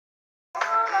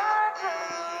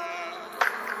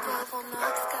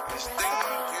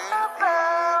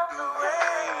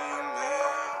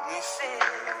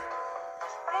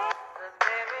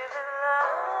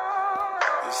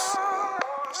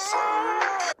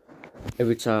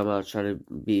Every time I try to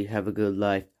have a good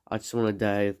life, I just want to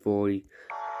die at 40.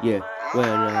 Yeah,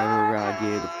 whenever I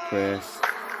get depressed,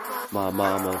 my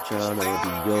mama trying to be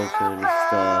joking and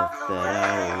stuff that I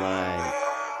don't like.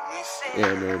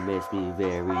 And it makes me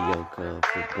very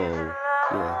uncomfortable.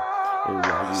 Yeah, and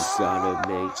why you gotta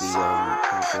make me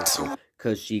uncomfortable?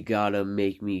 Cause she gotta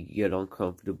make me get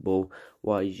uncomfortable.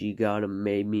 Why she gotta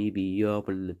make me be up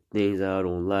in the things I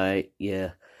don't like?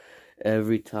 Yeah.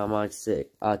 Every time I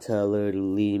tell her to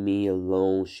leave me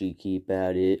alone, she keep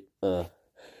at it.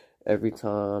 Every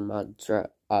time I try,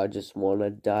 I just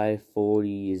wanna die 40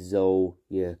 years old.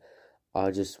 Yeah, I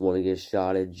just wanna get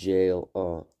shot at jail.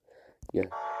 Yeah.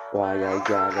 Why I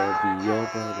gotta be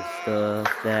open to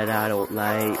stuff that I don't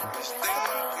like?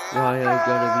 Why I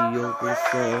gotta be open to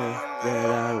stuff that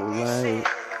I don't like?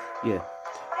 Yeah,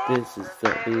 this is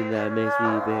something that makes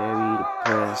me very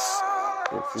depressed.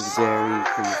 This is very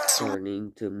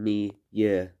concerning to me.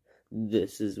 Yeah,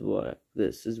 this is why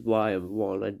I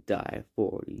wanna die at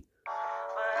 40.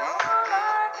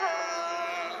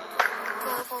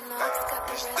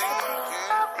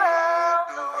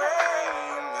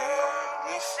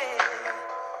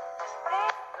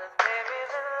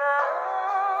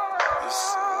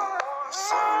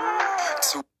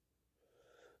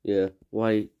 Yeah,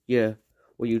 why? Yeah,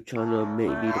 were you trying to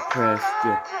make me depressed?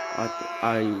 Yeah,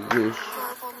 I wish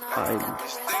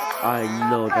I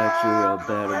know that you're a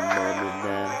better mom than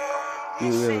that.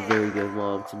 You're a very good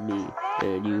mom to me,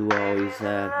 and you always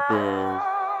have been.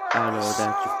 I know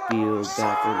that you feel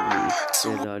bad for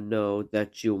me, and I know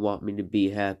that you want me to be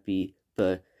happy,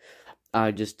 but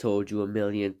I just told you a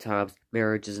million times,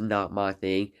 marriage is not my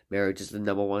thing. Marriage is the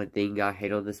 #1 thing I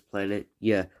hate on this planet.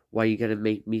 Yeah, why you gotta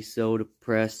make me so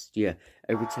depressed? Yeah,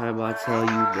 every time I tell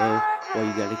you no, why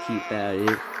you gotta keep at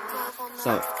it?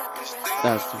 So,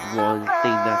 that's one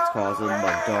thing that's causing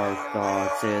my dark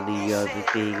thoughts, and the other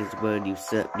thing is when you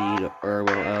sent me to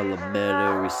Irwin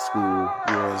Elementary School.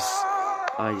 Yes,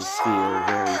 I just feel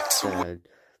very sad.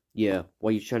 Yeah,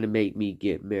 why you trying to make me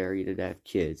get married and have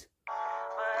kids?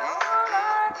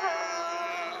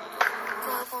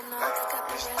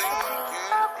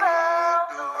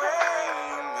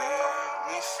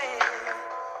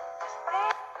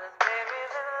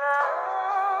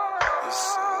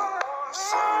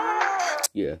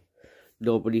 Yeah,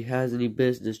 nobody has any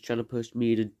business trying to push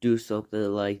me to do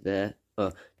something like that.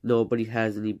 Nobody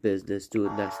has any business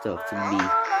doing that stuff to me.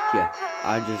 Yeah,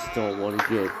 I just don't want to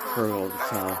get hurt all the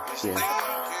time. Yeah,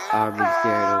 I'm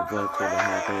scared of what's going to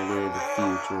happen in the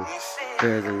future.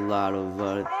 There's a lot of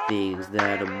other things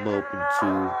that I'm open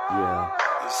to. Yeah,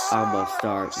 I'm gonna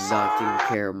start not taking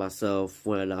care of myself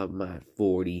when I'm at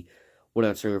 40. When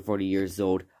I turn 40 years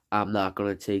old, I'm not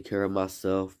gonna take care of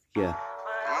myself. Yeah.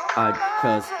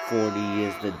 Cause 40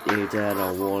 is the age that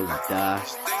I want to die.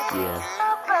 Yeah.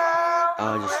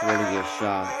 I just want to get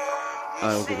shot.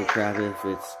 I don't give a crap if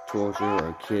it's torture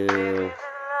or kill.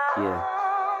 Yeah.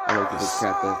 I don't give a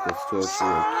crap if it's torture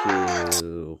or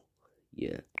kill.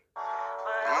 Yeah.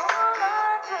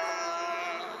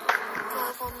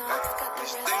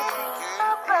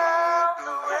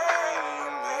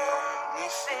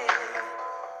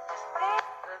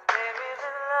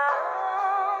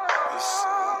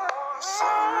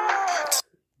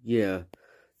 Yeah,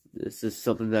 this is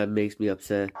something that makes me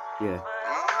upset. Yeah,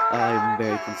 I'm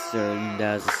very concerned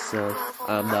as a son.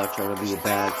 I'm not trying to be a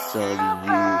bad son to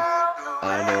you.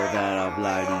 I know that I've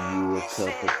lied to you a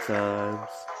couple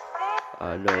times.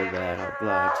 I know that I've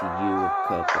lied to you a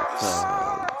couple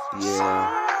times. Yeah.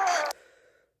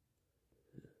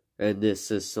 And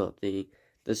this is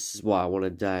why I want to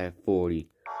die at 40.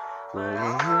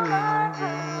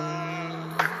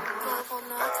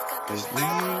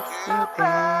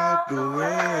 About the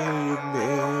way you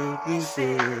make me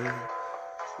feel.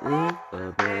 If my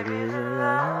baby's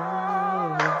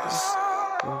alive,